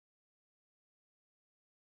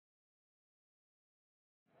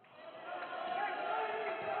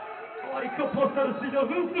Harika pas arasıyla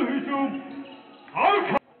hızlı hücum.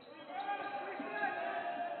 Harika.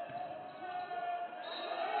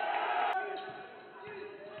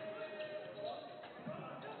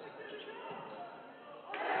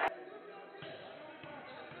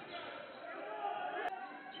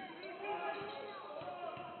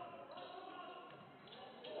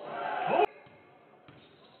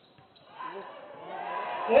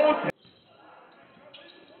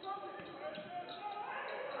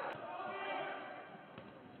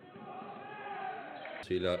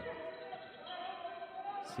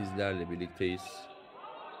 Sizlerle birlikteyiz.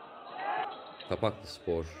 Kapaklı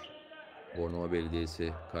Spor, Bornova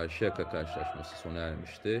Belediyesi Karşıyaka karşılaşması sona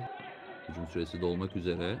ermişti. Hücum süresi dolmak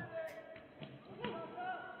üzere.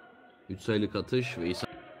 3 sayılık atış ve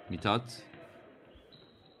Mithat.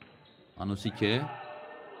 Anosike.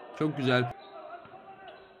 Çok güzel.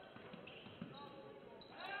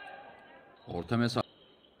 Orta mesafe.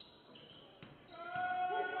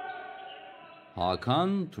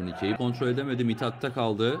 Hakan turnikeyi kontrol edemedi. Mithat'ta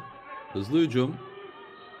kaldı. Hızlı hücum.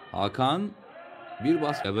 Hakan bir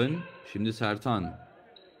bas. Kevin. Şimdi Sertan.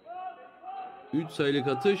 3 sayılık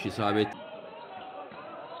atış isabet.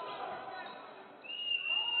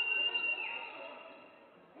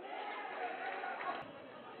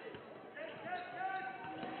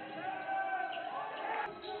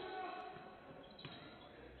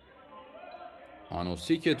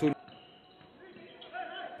 Anosike tur.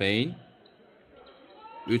 Payne.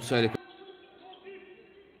 3 sayılık.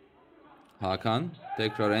 Hakan.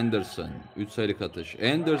 Tekrar Anderson. 3 sayılık atış.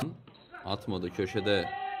 Anderson. Atmadı. Köşede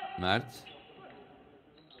Mert.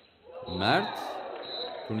 Mert.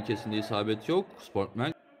 Turnikesinde isabet yok.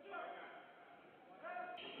 Sportman.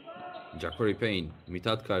 Jackory Payne.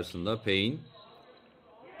 Mithat karşısında. Payne.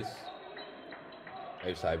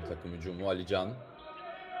 Ev sahibi takım hücumu Alican.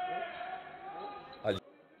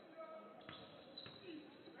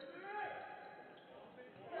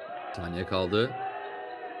 Saniye kaldı.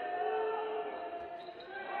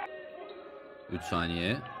 3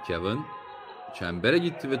 saniye. Kevin. Çembere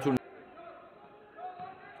gitti ve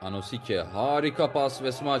Anosike. Harika pas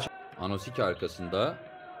ve smaç. Anosike arkasında.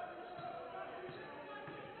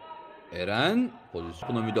 Eren.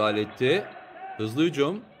 Pozisyona müdahale etti. Hızlı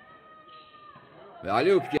hücum. Ve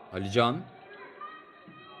Alican.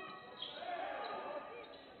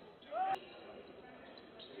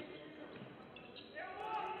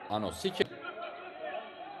 Anosike.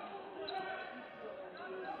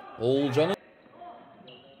 Oğulcan'ın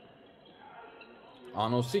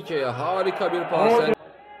Anosike'ye harika bir pas.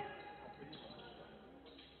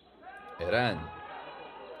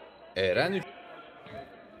 Eren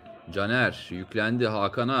Caner yüklendi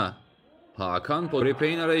Hakan'a. Hakan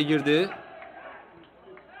Payne araya girdi.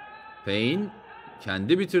 Payne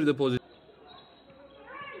kendi bitirdi pozisyon.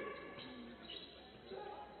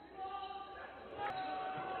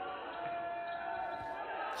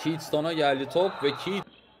 Keatstone'a geldi top ve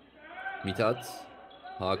Mithat.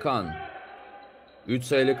 Hakan. 3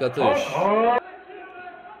 sayılık atış.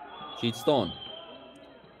 Keatstone.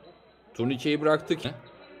 Turnikeyi bıraktık.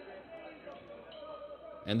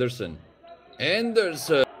 Anderson.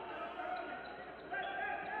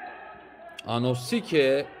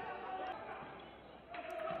 Anosike.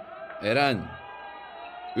 Eren.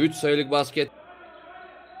 3 sayılık basket.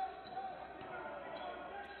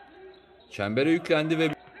 Çembere yüklendi ve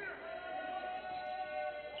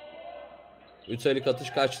 3 sayılık atış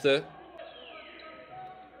kaçtı.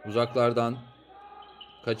 Uzaklardan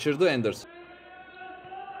kaçırdı Anderson.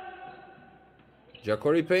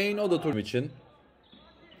 Jackory Payne o da tur için.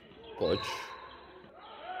 Koç.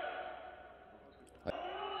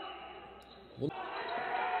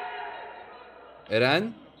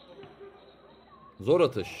 Eren. Zor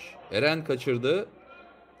atış. Eren kaçırdı.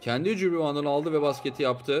 Kendi hücum anını aldı ve basketi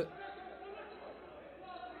yaptı.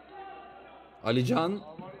 Alican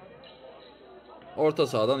orta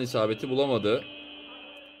sahadan isabeti bulamadı.